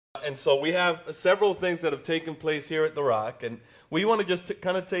And so we have several things that have taken place here at The Rock, and we want to just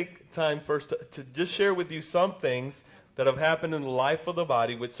kind of take time first to just share with you some things that have happened in the life of the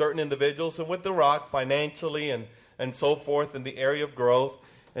body with certain individuals and with The Rock financially and so forth in the area of growth.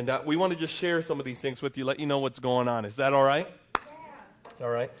 And we want to just share some of these things with you, let you know what's going on. Is that all right? Yeah.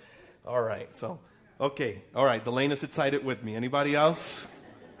 All right. All right. So, okay. All right. Delena's excited with me. Anybody else?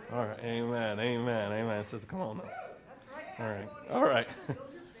 All right. Amen. Amen. Amen. Says, come on now. All right. All right.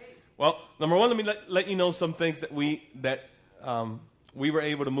 Well, number one, let me let you know some things that we were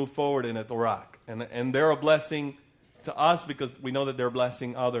able to move forward in at The Rock. And they're a blessing to us because we know that they're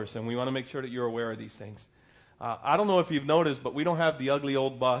blessing others. And we want to make sure that you're aware of these things. I don't know if you've noticed, but we don't have the ugly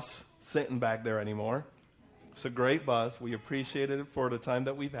old bus sitting back there anymore. It's a great bus. We appreciated it for the time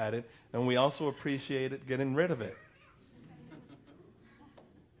that we've had it. And we also appreciated getting rid of it.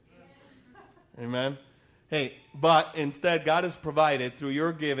 Amen. Hey, but instead, God has provided through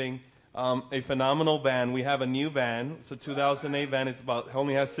your giving a phenomenal van. We have a new van. It's a 2008 van. It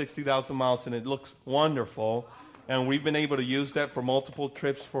only has 60,000 miles, and it looks wonderful. And we've been able to use that for multiple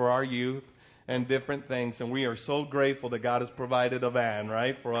trips for our youth and different things. And we are so grateful that God has provided a van,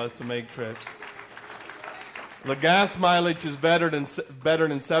 right, for us to make trips. The gas mileage is better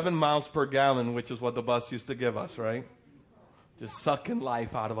than 7 miles per gallon, which is what the bus used to give us, right? Just sucking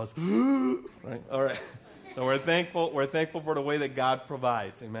life out of us. Right? All right. So we're thankful for the way that God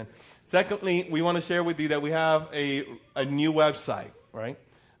provides. Amen. Secondly, we want to share with you that we have a new website, right?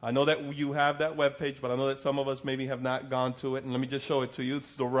 I know that you have that webpage, but I know that some of us maybe have not gone to it. And let me just show it to you.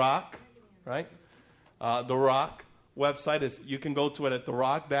 It's The Rock, right? The Rock website is, you can go to it at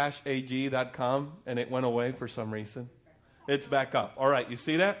therock-ag.com, and it went away for some reason. It's back up. All right, you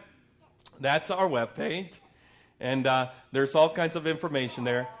see that? That's our webpage. And there's all kinds of information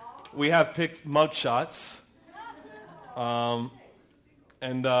there. We have picked mugshots.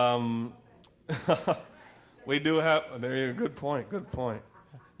 We do have, there you go, good point.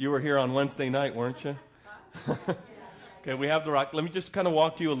 You were here on Wednesday night, weren't you? Okay, we have The Rock. Let me just kind of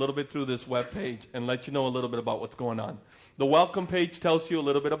walk you a little bit through this web page and let you know a little bit about what's going on. The welcome page tells you a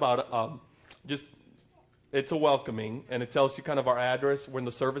little bit about it. It's a welcoming, and it tells you kind of our address, when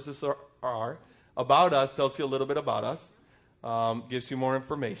the services are. About us tells you a little bit about us. Gives you more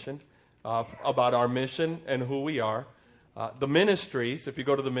information about our mission and who we are. The ministries, if you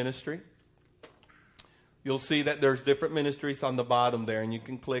go to the ministry, you'll see that there's different ministries on the bottom there, and you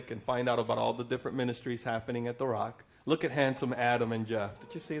can click and find out about all the different ministries happening at The Rock. Look at Handsome Adam and Jeff.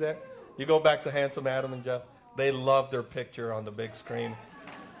 Did you see that? You go back to Handsome Adam and Jeff. They love their picture on the big screen.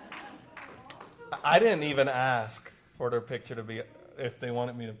 I didn't even ask for their picture to be, if they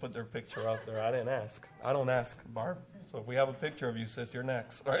wanted me to put their picture up there. I didn't ask. I don't ask, Barb. So if we have a picture of you, sis, you're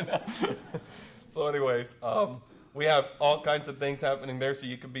next right now. So anyways, we have all kinds of things happening there, so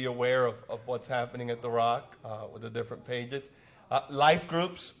you can be aware of what's happening at The Rock with the different pages. Life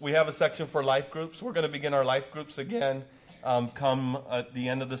groups. We have a section for life groups. We're going to begin our life groups again come at the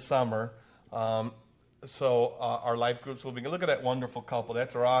end of the summer. So our life groups will begin. Look at that wonderful couple.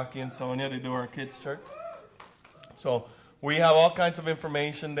 That's Rocky and Sonia. They do our kids' church. So we have all kinds of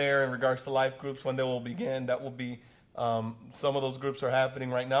information there in regards to life groups, when they will begin. That will be, some of those groups are happening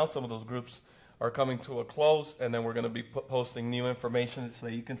right now. Some of those groups are coming to a close, and then we're going to be posting new information so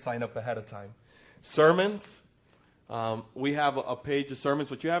that you can sign up ahead of time. Sermons. We have a page of sermons.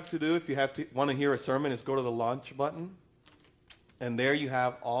 What you have to do if you want to hear a sermon is go to the launch button, and there you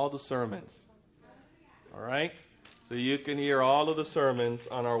have all the sermons. All right? So you can hear all of the sermons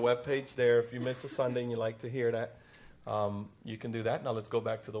on our webpage there. If you miss a Sunday and you like to hear that, you can do that. Now let's go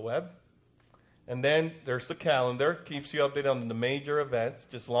back to the web. And then there's the calendar. Keeps you updated on the major events.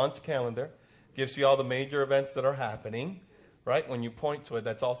 Just launch calendar. Gives you all the major events that are happening. Right? When you point to it,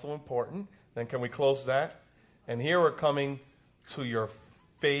 that's also important. Then can we close that? And here we're coming to your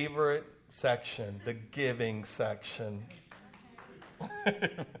favorite section, the giving section.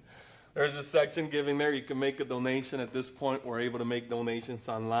 There's a section giving there. You can make a donation. At this point, we're able to make donations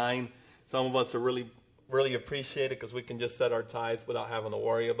online. Some of us are really appreciate it because we can just set our tithes without having to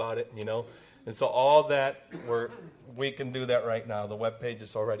worry about it, you know. And so all that, we can do that right now. The webpage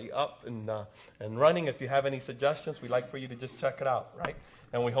is already up and running. If you have any suggestions, we'd like for you to just check it out, right?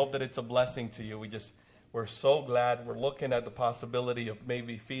 And we hope that it's a blessing to you. We're so glad. We're looking at the possibility of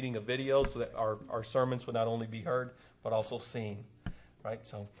maybe feeding a video so that our sermons would not only be heard, but also seen, right?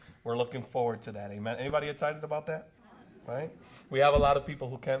 So we're looking forward to that. Amen. Anybody excited about that? Right? We have a lot of people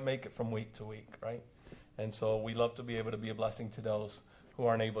who can't make it from week to week, right? And so we love to be able to be a blessing to those who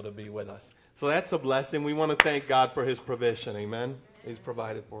aren't able to be with us. So that's a blessing. We want to thank God for his provision. Amen. He's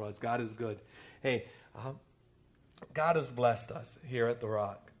provided for us. God is good. Hey, God has blessed us here at The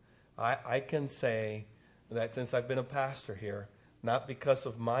Rock. I can say that since I've been a pastor here, not because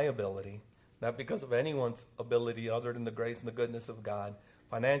of my ability, not because of anyone's ability other than the grace and the goodness of God,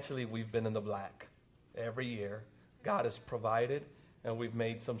 financially we've been in the black every year. God has provided, and we've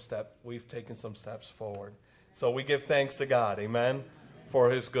taken some steps forward. So we give thanks to God, amen, for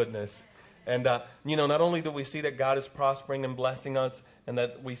his goodness. And, not only do we see that God is prospering and blessing us, and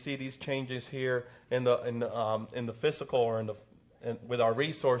that we see these changes here in the physical or with our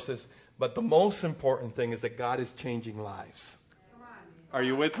resources, but the most important thing is that God is changing lives. Are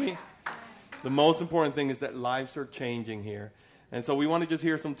you with me? The most important thing is that lives are changing here. And so we want to just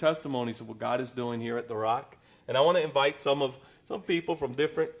hear some testimonies of what God is doing here at The Rock. And I want to invite some people from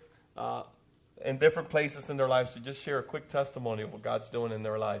different places in their lives to just share a quick testimony of what God's doing in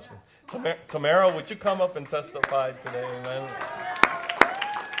their lives. And Tamara, would you come up and testify today? Amen.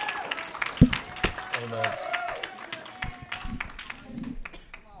 Amen.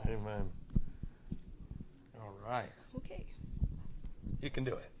 Amen. All right. Okay. You can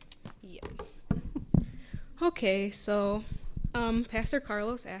do it. Yeah. Okay, so Pastor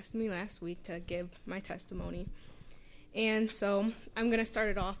Carlos asked me last week to give my testimony. And so I'm going to start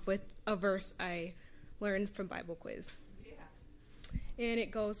it off with a verse I learned from Bible Quiz. Yeah. And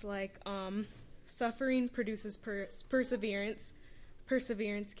it goes like, suffering produces perseverance,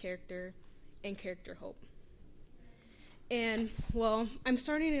 perseverance character, and character hope. And, well, I'm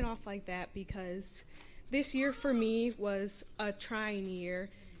starting it off like that because this year for me was a trying year.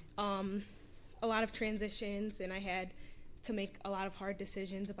 A lot of transitions, and I had to make a lot of hard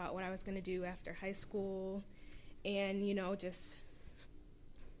decisions about what I was going to do after high school, and, just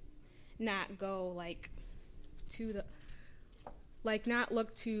not go, not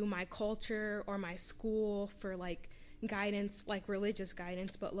look to my culture or my school for, guidance, religious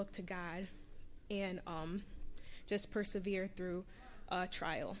guidance, but look to God and just persevere through a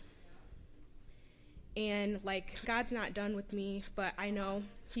trial. And, God's not done with me, but I know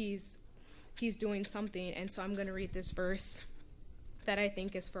He's doing something, and so I'm going to read this verse that I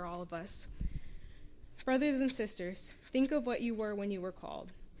think is for all of us. Brothers and sisters, think of what you were when you were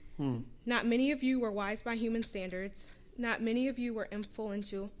called. Not many of you were wise by human standards. Not many of you were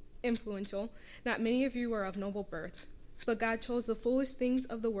influential. Not many of you were of noble birth. But God chose the foolish things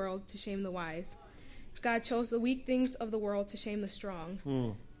of the world to shame the wise. God chose the weak things of the world to shame the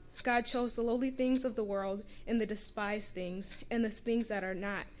strong. God chose the lowly things of the world and the despised things and the things that are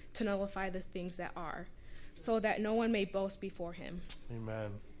not to nullify the things that are, so that no one may boast before him.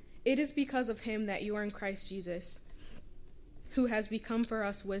 Amen. It is because of him that you are in Christ Jesus, who has become for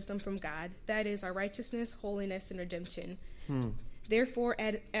us wisdom from God, that is our righteousness, holiness, and redemption. Therefore,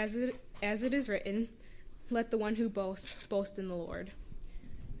 as it is written, let the one who boasts boast in the Lord.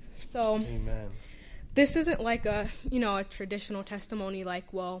 So, amen. This isn't like a traditional testimony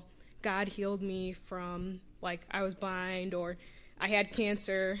well, God healed me from, I was blind or I had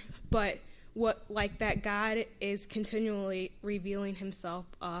cancer, but that God is continually revealing himself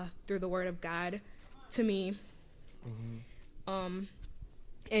through the word of God to me. And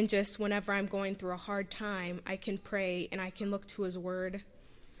just whenever I'm going through a hard time, I can pray and I can look to his word,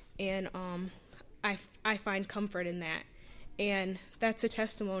 and I find comfort in that. And that's a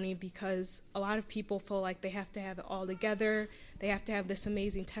testimony because a lot of people feel like they have to have it all together. They have to have this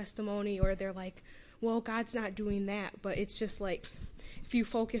amazing testimony, or they're like, well, God's not doing that. But it's just if you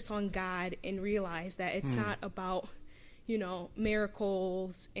focus on God and realize that it's not about,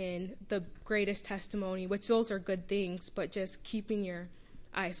 miracles and the greatest testimony, which those are good things, but just keeping your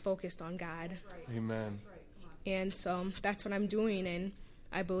eyes focused on God. Amen. And so that's what I'm doing, and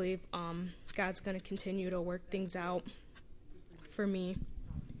I believe God's going to continue to work things out for me,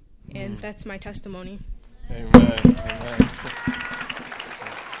 and that's my testimony. Amen. Amen.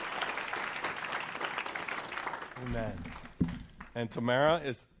 Amen. And Tamara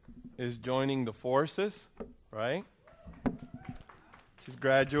is joining the forces, right? She's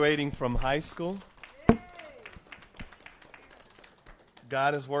graduating from high school.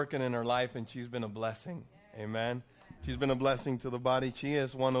 God is working in her life, and she's been a blessing. Amen. She's been a blessing to the body. She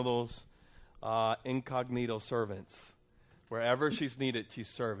is one of those incognito servants. Wherever she's needed, she's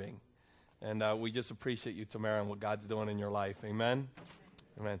serving. And we just appreciate you, Tamara, and what God's doing in your life. Amen?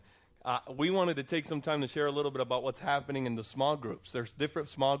 Amen. We wanted to take some time to share a little bit about what's happening in the small groups. There's different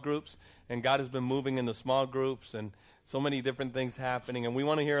small groups, and God has been moving in the small groups, and so many different things happening. And we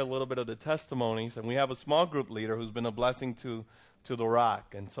want to hear a little bit of the testimonies. And we have a small group leader who's been a blessing to The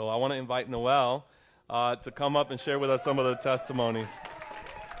Rock. And so I want to invite Noel to come up and share with us some of the testimonies.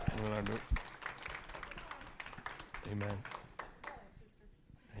 Amen.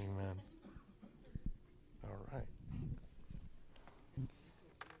 Amen. All right.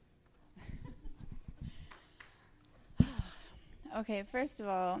 Okay, first of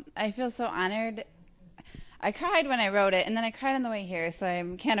all, I feel so honored. I cried when I wrote it, and then I cried on the way here, so I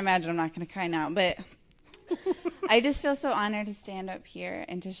can't imagine I'm not going to cry now. But I just feel so honored to stand up here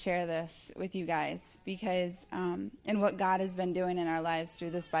and to share this with you guys because and what God has been doing in our lives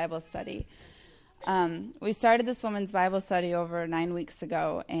through this Bible study. We started this women's Bible study over 9 weeks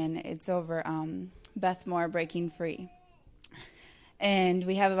ago, and it's over Beth Moore Breaking Free. And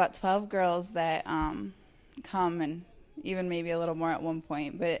we have about 12 girls that come, and even maybe a little more at one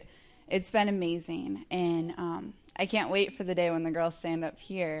point, but it's been amazing. And I can't wait for the day when the girls stand up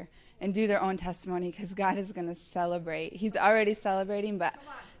here and do their own testimony, because God is going to celebrate. He's already celebrating, but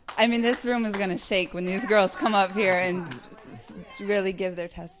I mean, this room is going to shake when these girls come up here and really give their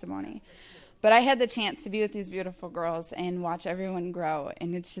testimony. But I had the chance to be with these beautiful girls and watch everyone grow,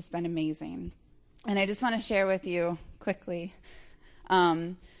 and it's just been amazing. And I just want to share with you quickly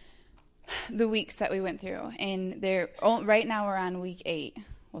the weeks that we went through. And right now we're on week 8.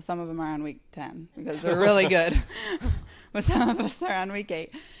 Well, some of them are on week 10 because they're really good. But some of us are on week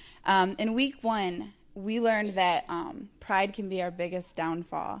 8. In week 1, we learned that pride can be our biggest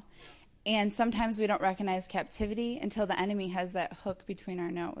downfall. And sometimes we don't recognize captivity until the enemy has that hook between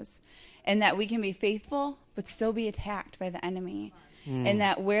our nose. And that we can be faithful but still be attacked by the enemy. And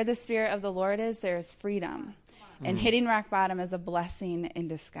that where the Spirit of the Lord is, there is freedom. And hitting rock bottom is a blessing in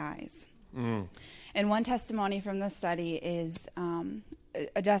disguise. And one testimony from this study is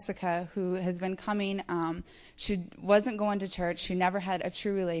Jessica, who has been coming. She wasn't going to church. She never had a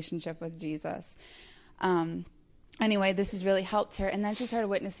true relationship with Jesus. Anyway, this has really helped her. And then she started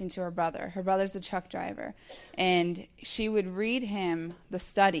witnessing to her brother. Her brother's a truck driver. And she would read him the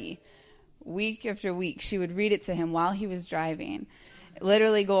study week after week. She would read it to him while he was driving,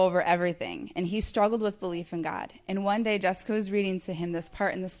 literally go over everything. And he struggled with belief in God. And one day, Jessica was reading to him this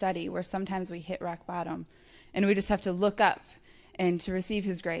part in the study where sometimes we hit rock bottom. And we just have to look up and to receive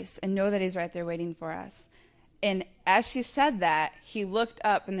his grace and know that he's right there waiting for us. And as she said that, he looked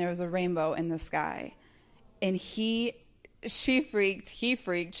up and there was a rainbow in the sky. And she freaked, he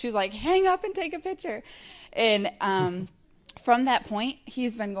freaked. She's like, hang up and take a picture. And from that point,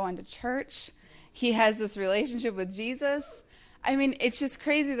 he's been going to church. He has this relationship with Jesus. I mean, it's just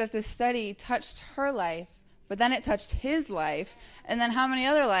crazy that this study touched her life, but then it touched his life. And then how many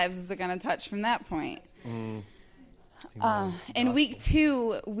other lives is it going to touch from that point? In week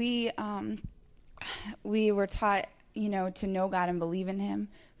 2, we were taught, to know God and believe in him,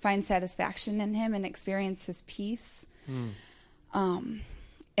 find satisfaction in him, and experience his peace. And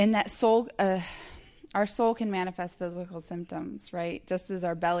that soul, our soul can manifest physical symptoms, right? Just as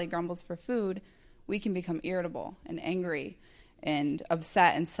our belly grumbles for food, we can become irritable and angry and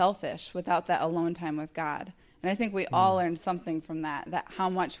upset and selfish without that alone time with God. And I think we all learned something from that how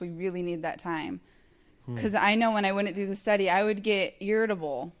much we really need that time. Because I know when I wouldn't do the study, I would get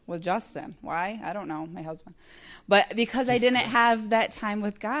irritable with Justin. Why? I don't know, my husband. But because I didn't have that time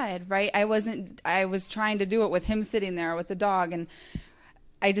with God, right? I was trying to do it with him sitting there with the dog, and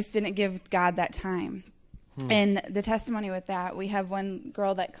I just didn't give God that time. And the testimony with that, we have one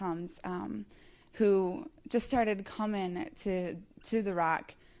girl that comes who just started coming to the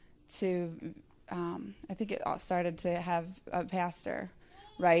Rock to, I think it all started to have a pastor,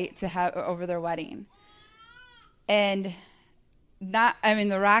 right, to have over their wedding. And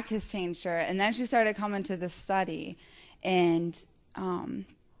the Rock has changed her. And then she started coming to this study, and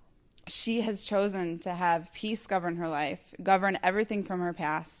she has chosen to have peace govern her life, govern everything from her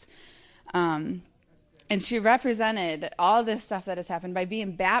past. And she represented all this stuff that has happened by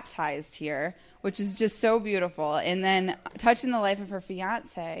being baptized here, which is just so beautiful. And then touching the life of her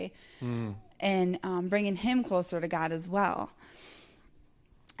fiance and bringing him closer to God as well.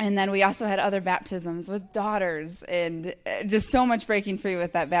 And then we also had other baptisms with daughters, and just so much breaking free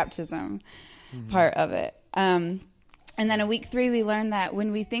with that baptism part of it. And then in week 3, we learned that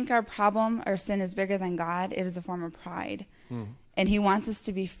when we think our problem, our sin is bigger than God, it is a form of pride. And he wants us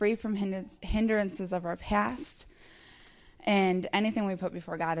to be free from hindrances of our past. And anything we put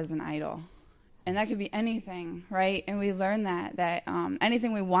before God is an idol. And that could be anything, right? And we learn that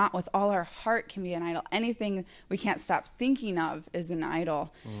anything we want with all our heart can be an idol. Anything we can't stop thinking of is an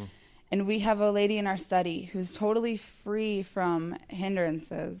idol. And we have a lady in our study who's totally free from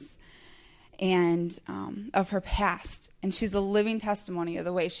hindrances and of her past. And she's a living testimony of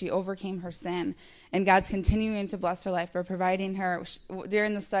the way she overcame her sin. And God's continuing to bless her life by providing her.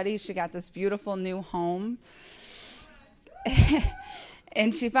 During the study, she got this beautiful new home.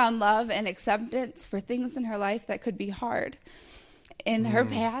 And she found love and acceptance for things in her life that could be hard. And her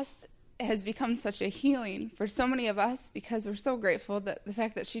past has become such a healing for so many of us, because we're so grateful that the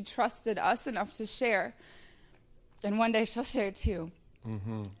fact that she trusted us enough to share and one day she'll share too.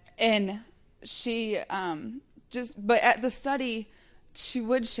 Mm-hmm. And she but at the study, she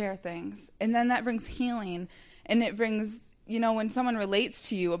would share things. And then that brings healing. And it brings, when someone relates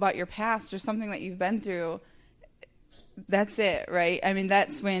to you about your past or something that you've been through, that's it, right? I mean,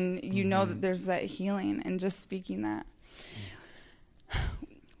 that's when you know that there's that healing and just speaking that.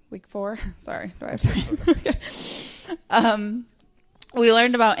 Week 4. Sorry, do I have time? Okay. We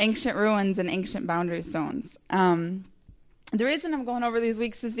learned about ancient ruins and ancient boundary stones. The reason I'm going over these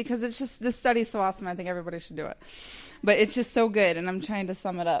weeks is because it's just, this study's so awesome, I think everybody should do it. But it's just so good, and I'm trying to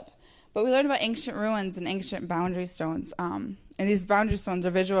sum it up. But we learned about ancient ruins and ancient boundary stones. And these boundary stones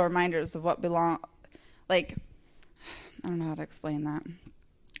are visual reminders of what belong, I don't know how to explain that.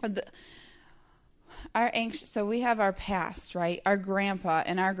 But so we have our past, right? Our grandpa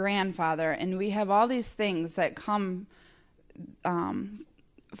and our grandfather, and we have all these things that come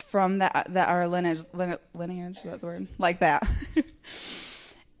from that our lineage, is that the word? Like that.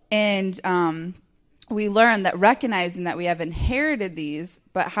 And we learn that recognizing that we have inherited these,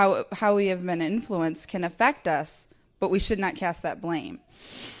 but how we have been influenced can affect us, but we should not cast that blame.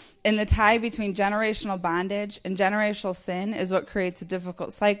 And the tie between generational bondage and generational sin is what creates a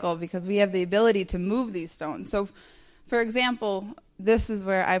difficult cycle, because we have the ability to move these stones. So, for example, this is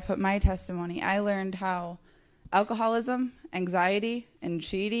where I put my testimony. I learned how alcoholism, anxiety, and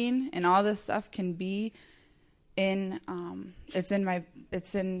cheating and all this stuff can be in my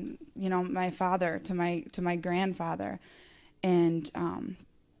father to my grandfather. And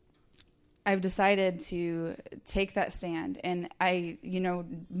I've decided to take that stand, and I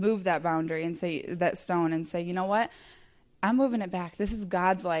move that boundary and say that stone and say, you know what, I'm moving it back. This is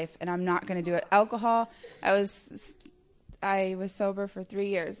God's life, and I'm not going to do it. Alcohol, I was sober for 3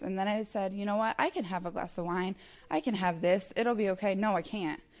 years, and then I said, you know what, I can have a glass of wine. I can have this. It'll be okay. No, I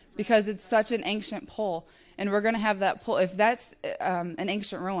can't, because it's such an ancient pull, and we're going to have that pull. If that's an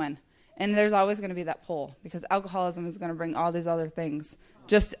ancient ruin, and there's always going to be that pull, because alcoholism is going to bring all these other things.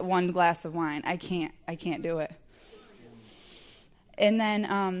 Just one glass of wine, I can't do it. And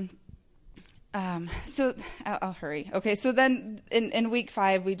then, so I'll hurry. Okay, so then in week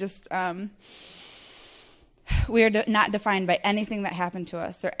 5, we just we are not defined by anything that happened to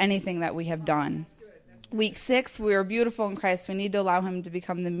us or anything that we have done. Week 6, we are beautiful in Christ. We need to allow Him to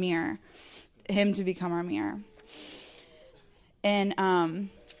become the mirror, Him to become our mirror. And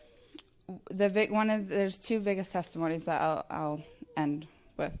there's 2 biggest testimonies that I'll end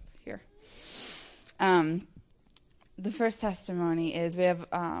with here. The first testimony is we have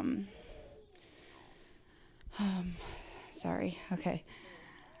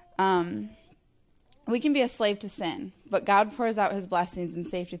we can be a slave to sin, but God pours out His blessings and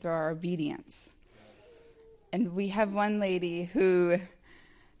safety through our obedience. And we have one lady who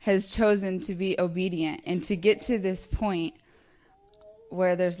has chosen to be obedient and to get to this point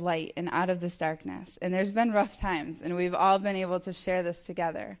where there's light and out of this darkness. And there's been rough times, and we've all been able to share this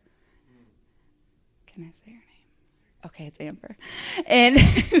together. Can I say her name? Okay, it's Amber. And,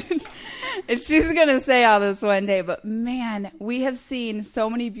 and she's going to say all this one day, but man, we have seen so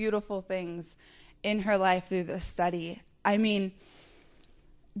many beautiful things in her life through this study. I mean,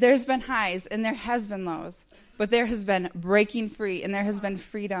 there's been highs and there has been lows, but there has been breaking free and there has been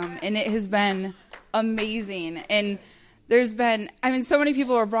freedom, and it has been amazing. And there's been, so many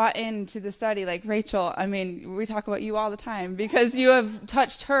people were brought into the study, like Rachel. We talk about you all the time because you have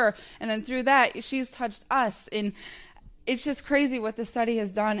touched her, and then through that, she's touched us. And it's just crazy what the study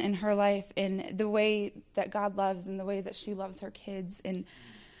has done in her life, and the way that God loves and the way that she loves her kids. And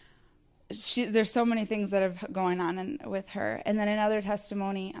there's so many things that are going on with her. And then another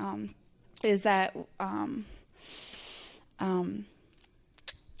testimony is that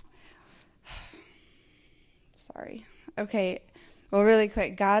sorry. Okay, well, really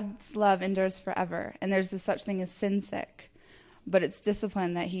quick, God's love endures forever, and there's this such thing as sin sick, but it's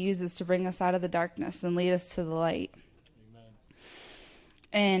discipline that He uses to bring us out of the darkness and lead us to the light. Amen.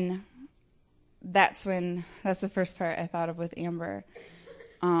 And that's the first part I thought of with Amber.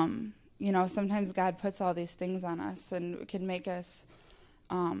 Sometimes God puts all these things on us and can make us,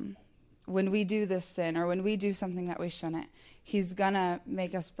 when we do this sin or when we do something that we shouldn't, He's gonna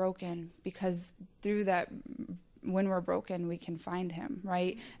make us broken, because through that, when we're broken, we can find Him,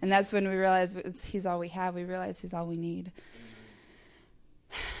 right? And that's when we realize He's all we have. We realize He's all we need.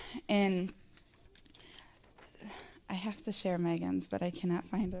 And I have to share Megan's, but I cannot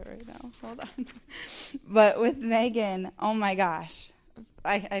find it right now. Hold on. But with Megan, oh my gosh,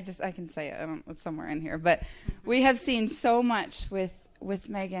 I can say it. It's somewhere in here. But we have seen so much with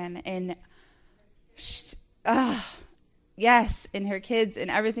Megan, and yes, and her kids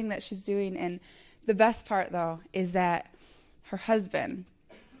and everything that she's doing. And The best part, though, is that her husband,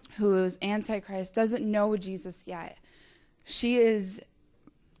 who is Antichrist, doesn't know Jesus yet. She is,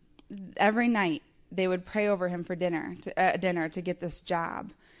 every night, they would pray over him for dinner to get this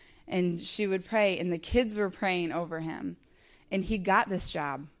job. And she would pray, and the kids were praying over him. And he got this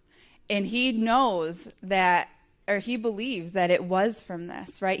job. And he knows that, or he believes that it was from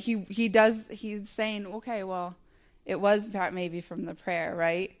this, right? He's saying, okay, well, it was maybe from the prayer,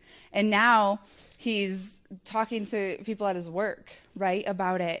 right? And now he's talking to people at his work, right,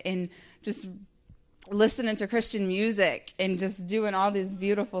 about it, and just listening to Christian music and just doing all these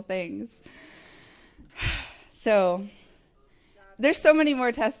beautiful things. So there's so many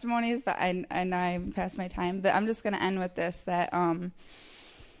more testimonies, but I know I'm past my time, but I'm just going to end with this, that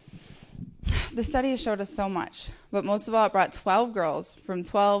the study has showed us so much, but most of all, it brought 12 girls from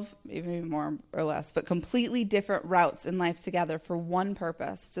 12, even more or less, but completely different routes in life together for one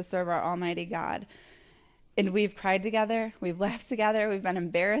purpose, to serve our Almighty God. And we've cried together, we've laughed together, we've been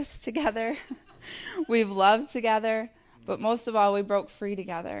embarrassed together, we've loved together, but most of all, we broke free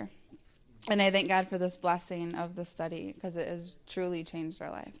together. And I thank God for this blessing of the study, because it has truly changed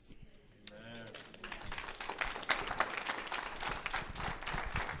our lives.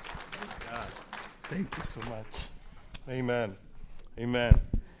 Thank you so much. Amen. Amen.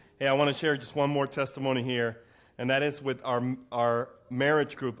 Hey, I want to share just one more testimony here, and that is with our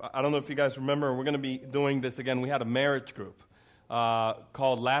marriage group. I don't know if you guys remember, we're going to be doing this again. We had a marriage group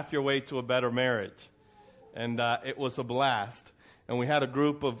called Laugh Your Way to a Better Marriage, and it was a blast. And we had a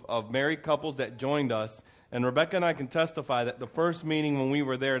group of married couples that joined us, and Rebecca and I can testify that the first meeting when we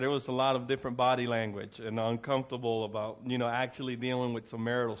were there was a lot of different body language and uncomfortable about, actually dealing with some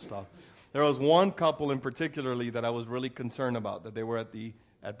marital stuff. There was one couple in particularly that I was really concerned about, that they were at the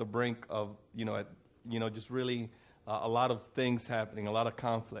brink of, just really a lot of things happening, a lot of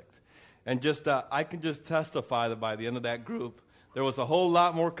conflict. And just I can just testify that by the end of that group, there was a whole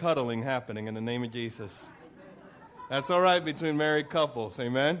lot more cuddling happening in the name of Jesus. That's all right between married couples,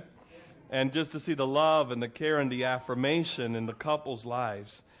 amen? And just to see the love and the care and the affirmation in the couples'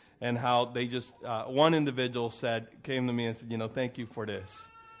 lives, and how they just, one individual came to me and said, thank you for this.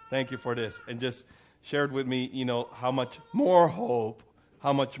 Thank you for this. And just shared with me, how much more hope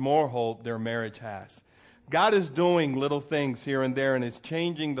their marriage has. God is doing little things here and there, and it's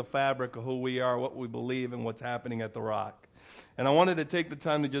changing the fabric of who we are, what we believe, and what's happening at the Rock. And I wanted to take the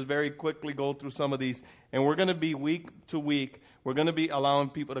time to just very quickly go through some of these. And we're going to be week to week, we're going to be allowing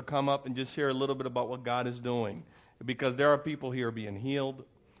people to come up and just share a little bit about what God is doing. Because there are people here being healed.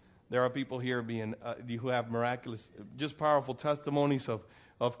 There are people here who have miraculous, just powerful testimonies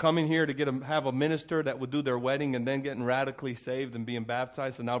of coming here to have a minister that would do their wedding and then getting radically saved and being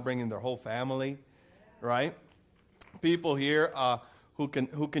baptized and now bringing their whole family, right? People here who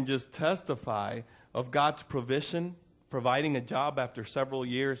can just testify of God's provision, providing a job after several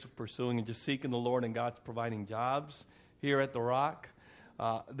years of pursuing and just seeking the Lord, and God's providing jobs here at the Rock.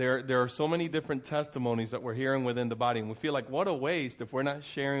 There are so many different testimonies that we're hearing within the body, and we feel like what a waste if we're not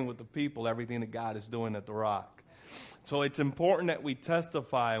sharing with the people everything that God is doing at the Rock. So it's important that we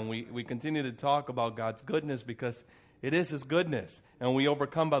testify and we continue to talk about God's goodness, because it is His goodness, and we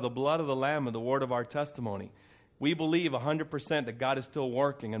overcome by the blood of the Lamb and the word of our testimony. We believe 100% that God is still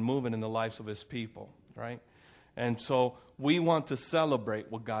working and moving in the lives of His people, right? And so we want to celebrate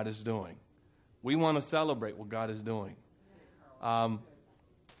what God is doing. We want to celebrate what God is doing. If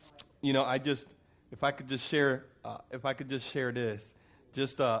I could just share this.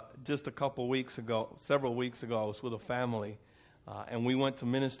 Just a couple weeks ago, several weeks ago, I was with a family, and we went to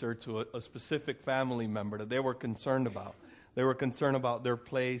minister to a specific family member that they were concerned about. They were concerned about their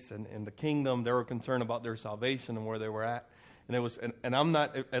place and the kingdom. They were concerned about their salvation and where they were at. And I'm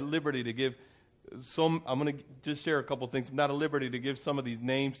not at liberty to give some. I'm going to just share a couple things. I'm not at liberty to give some of these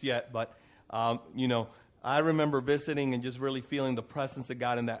names yet, but I remember visiting and just really feeling the presence of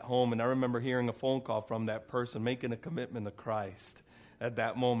God in that home. And I remember hearing a phone call from that person making a commitment to Christ. At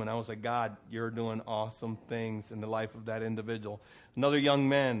that moment, I was like, God, you're doing awesome things in the life of that individual. Another young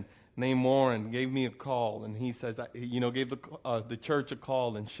man named Warren gave me a call, and he says, gave the church a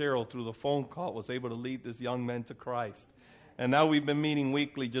call, and Cheryl, through the phone call, was able to lead this young man to Christ. And now we've been meeting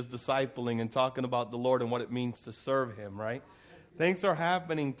weekly, just discipling and talking about the Lord and what it means to serve Him, right? Things are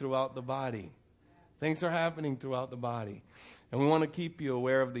happening throughout the body. Things are happening throughout the body. And we want to keep you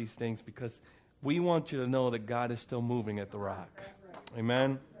aware of these things, because we want you to know that God is still moving at the Rock.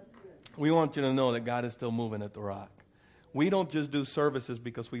 Amen? We want you to know that God is still moving at the Rock. We don't just do services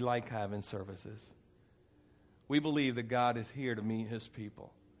because we like having services. We believe that God is here to meet His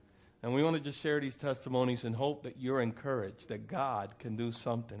people. And we want to just share these testimonies and hope that you're encouraged that God can do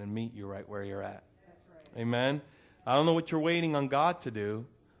something and meet you right where you're at. Amen. I don't know what you're waiting on God to do,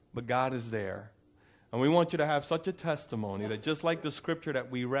 but God is there. And we want you to have such a testimony that just like the scripture that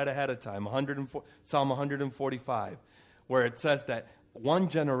we read ahead of time, Psalm 145, where it says that one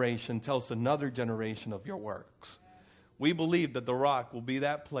generation tells another generation of your works. We believe that the Rock will be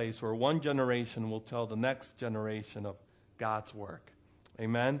that place where one generation will tell the next generation of God's work.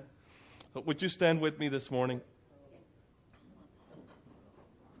 Amen. So would you stand with me this morning?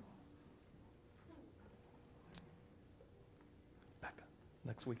 Becca,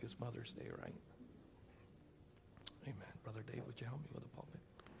 next week is Mother's Day, right? Amen. Brother Dave, would you help me with the pulpit?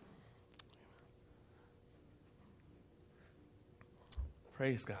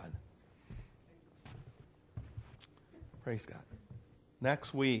 Praise God. Praise God.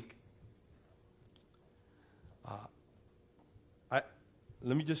 Next week,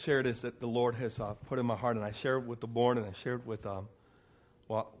 let me just share this that the Lord has put in my heart, and I shared with the board, and I shared with,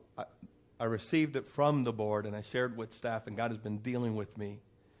 I received it from the board, and I shared with staff, and God has been dealing with me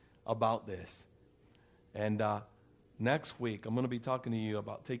about this. And next week, I'm going to be talking to you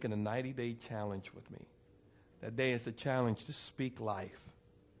about taking a 90-day challenge with me. That day is a challenge to speak life.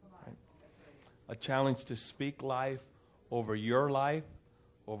 Right? A challenge to speak life over your life,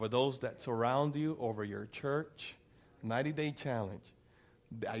 over those that surround you, over your church. 90-day challenge.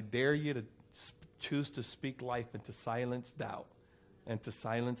 I dare you to choose to speak life and to silence doubt and to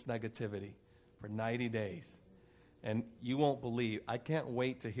silence negativity for 90 days. And you won't believe. I can't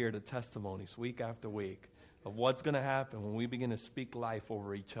wait to hear the testimonies week after week of what's going to happen when we begin to speak life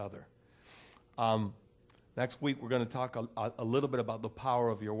over each other. Next week, we're going to talk a little bit about the power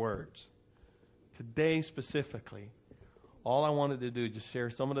of your words. Today, specifically, all I wanted to do is just share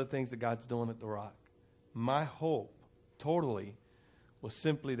some of the things that God's doing at the Rock. My hope, totally, was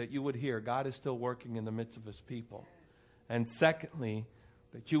simply that you would hear God is still working in the midst of His people. And secondly,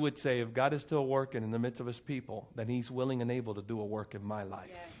 that you would say, if God is still working in the midst of His people, then He's willing and able to do a work in my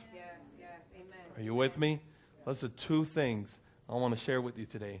life. Yes, amen. Are you with me? Those are two things I want to share with you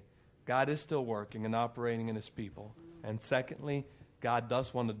today. God is still working and operating in His people. And secondly, God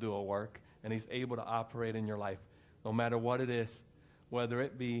does want to do a work, and He's able to operate in your life, no matter what it is, whether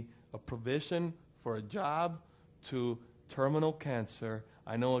it be a provision for a job to terminal cancer.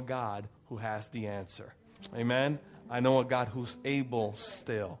 I know a God who has the answer. Amen. I know a God who's able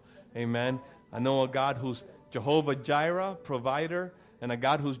still. Amen. I know a God who's Jehovah Jireh, provider, and a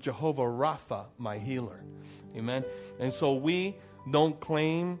God who's Jehovah Rapha, my healer. Amen. And so we don't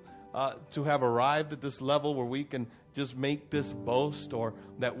claim to have arrived at this level where we can just make this boast or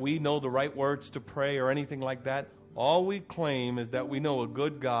that we know the right words to pray or anything like that. All we claim is that we know a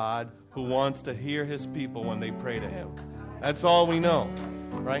good God who wants to hear His people when they pray to Him. That's all we know,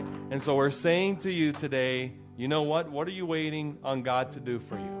 right? And so we're saying to you today, you know what? What are you waiting on God to do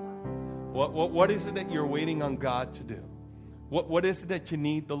for you? What is it that you're waiting on God to do? What is it that you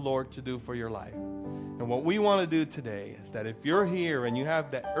need the Lord to do for your life? And what we want to do today is that if you're here and you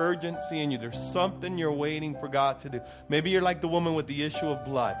have that urgency in you, there's something you're waiting for God to do. Maybe you're like the woman with the issue of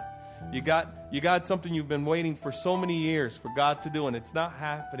blood. You got something you've been waiting for so many years for God to do, and it's not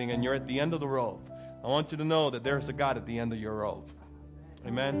happening, and you're at the end of the road. I want you to know that there's a God at the end of your road.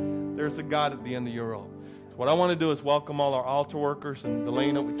 Amen? There's a God at the end of your road. So what I want to do is welcome all our altar workers, and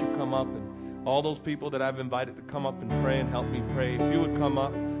Delana, would you come up, and all those people that I've invited to come up and pray and help me pray. If you would come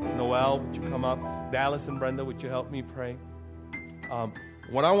up, Noel, would you come up? Dallas and Brenda, would you help me pray?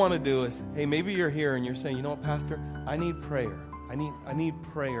 What I want to do is, hey, maybe you're here and you're saying, you know what, Pastor, I need prayer. I need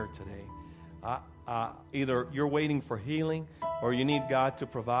prayer today. Either you're waiting for healing, or you need God to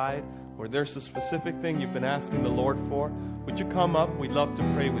provide, or there's a specific thing you've been asking the Lord for. Would you come up? We'd love to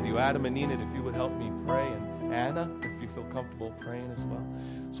pray with you. Adam and Enid, if you would help me pray, and Anna, if you feel comfortable praying as well.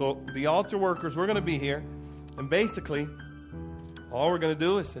 So the altar workers, we're going to be here, and basically, all we're going to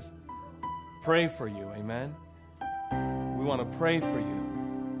do is just pray for you. Amen? We want to pray for you.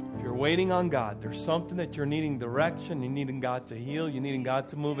 If you're waiting on God, there's something that you're needing direction, you're needing God to heal, you're needing God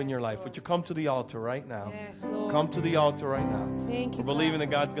to move in your life. Would you come to the altar right now? Yes, Lord. Come to the altar right now. Thank you, We're believing God.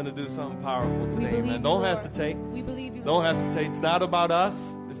 that God's going to do something powerful We today. believe Amen. you, Don't Lord. hesitate. We believe you, Don't Lord. hesitate. It's not about us.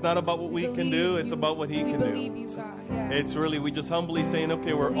 It's not about what we can believe do. It's you. about what He we can believe do. you, God. Yes. It's really, we just humbly saying,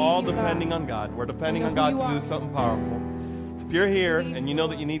 okay, we're believe all you, God. depending on God. We're depending We on know God who to you do are. something powerful. So if you're here and you know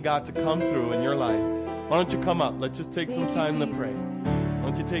that you need God to come through in your life, why don't you come up? Let's just take some Thank you, time to pray. Jesus. Why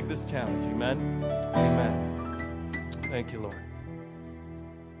don't you take this challenge? Amen? Amen. Thank you, Lord.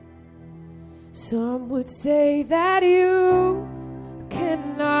 Some would say that you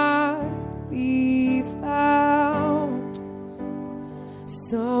cannot be found.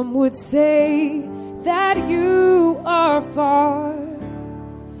 Some would say that you are far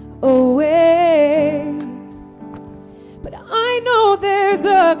away.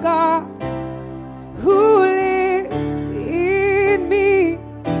 there's a God who lives in me,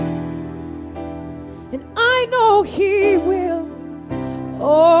 and I know He will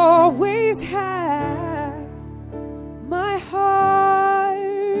always have my heart.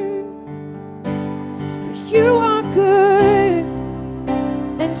 For you are good,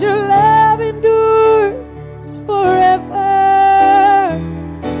 and your love endures forever.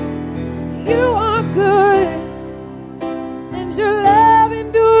 You are good, and your love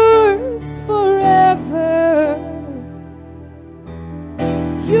endures forever.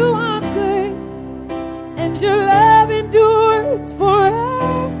 You are good, and your love endures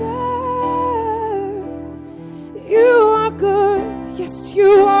forever. You are good, yes,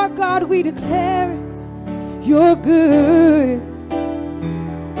 you are God, we declare it. You're good.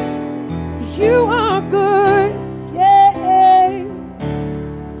 You are good, yeah.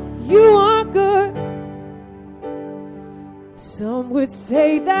 You are good. Some would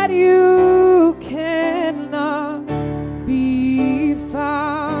say that you cannot be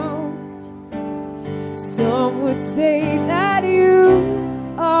found. Some would say that you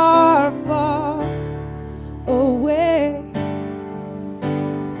are far away.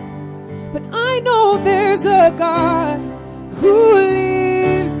 But I know there's a God who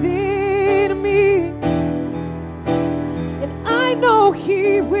lives in me, and I know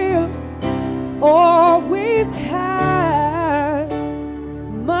He will always have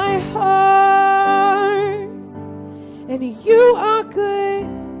my heart. And you are good,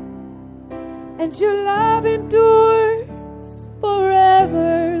 and your love endures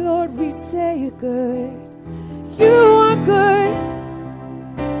forever. Lord, we say you're good. You are good,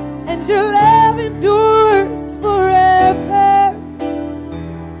 and your love endures forever.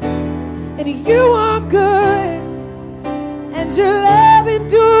 And you are good, and your love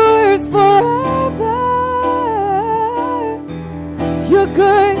endures forever. You're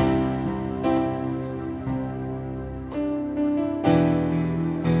good.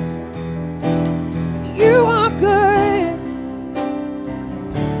 You are good.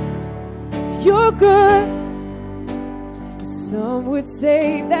 You're good. Some would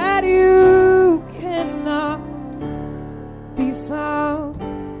say that you cannot be found.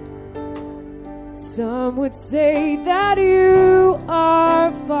 Some would say that you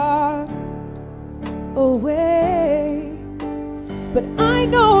are far away. But I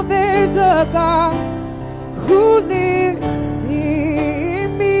know there's a God who lives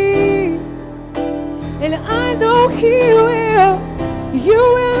in me, and I know He will. You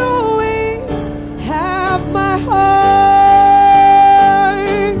will always have my heart.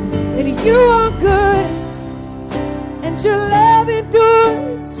 And you are good, and your love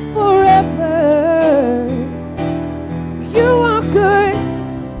endures forever. You are good,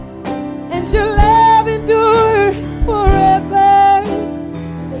 and your love endures forever.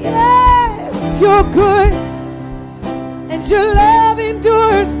 Yes, you're good, and your love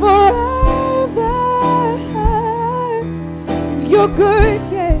endures forever. You're good,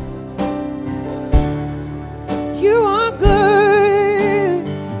 yes. You are good,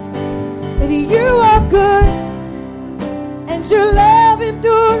 and you are good, and your love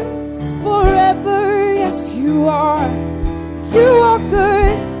endures forever. Yes, you are. You are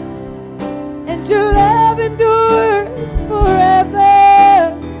good, and your love endures forever.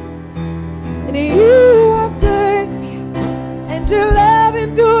 And you are good, and your love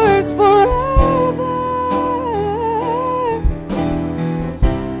endures forever.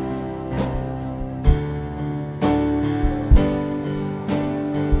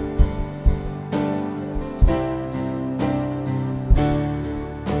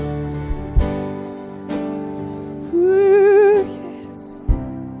 Ooh, yes,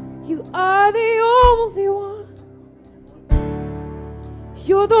 you are the only one.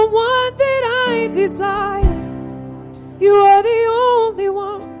 You're the one that I desire. You are the only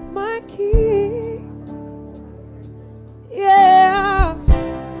one, my King. Yeah,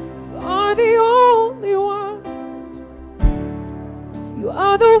 you are the only one. You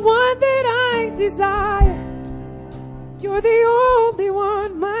are the one that I desire. You're the only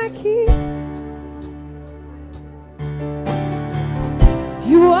one, my King.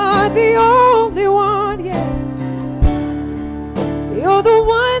 You are the only one, yeah. You're the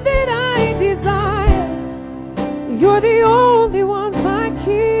one that I desire. You're the only one, my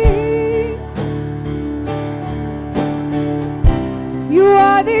King. You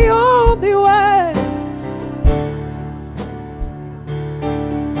are the only one.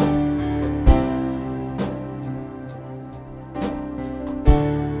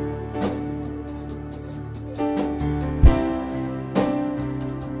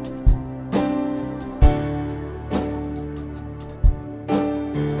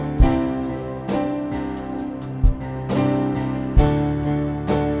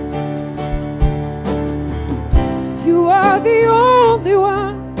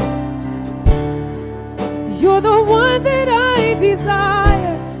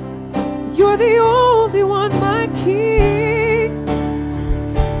 the only one, my King.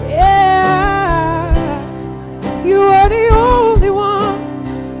 Yeah, you are the only one.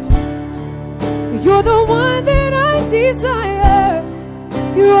 You're the one that I desire.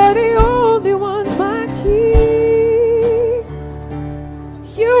 You are the only one, my King.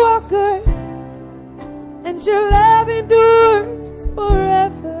 You are good, and your love endures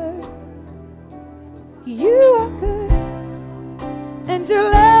forever. You are good, and your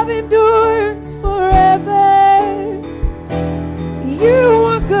love endures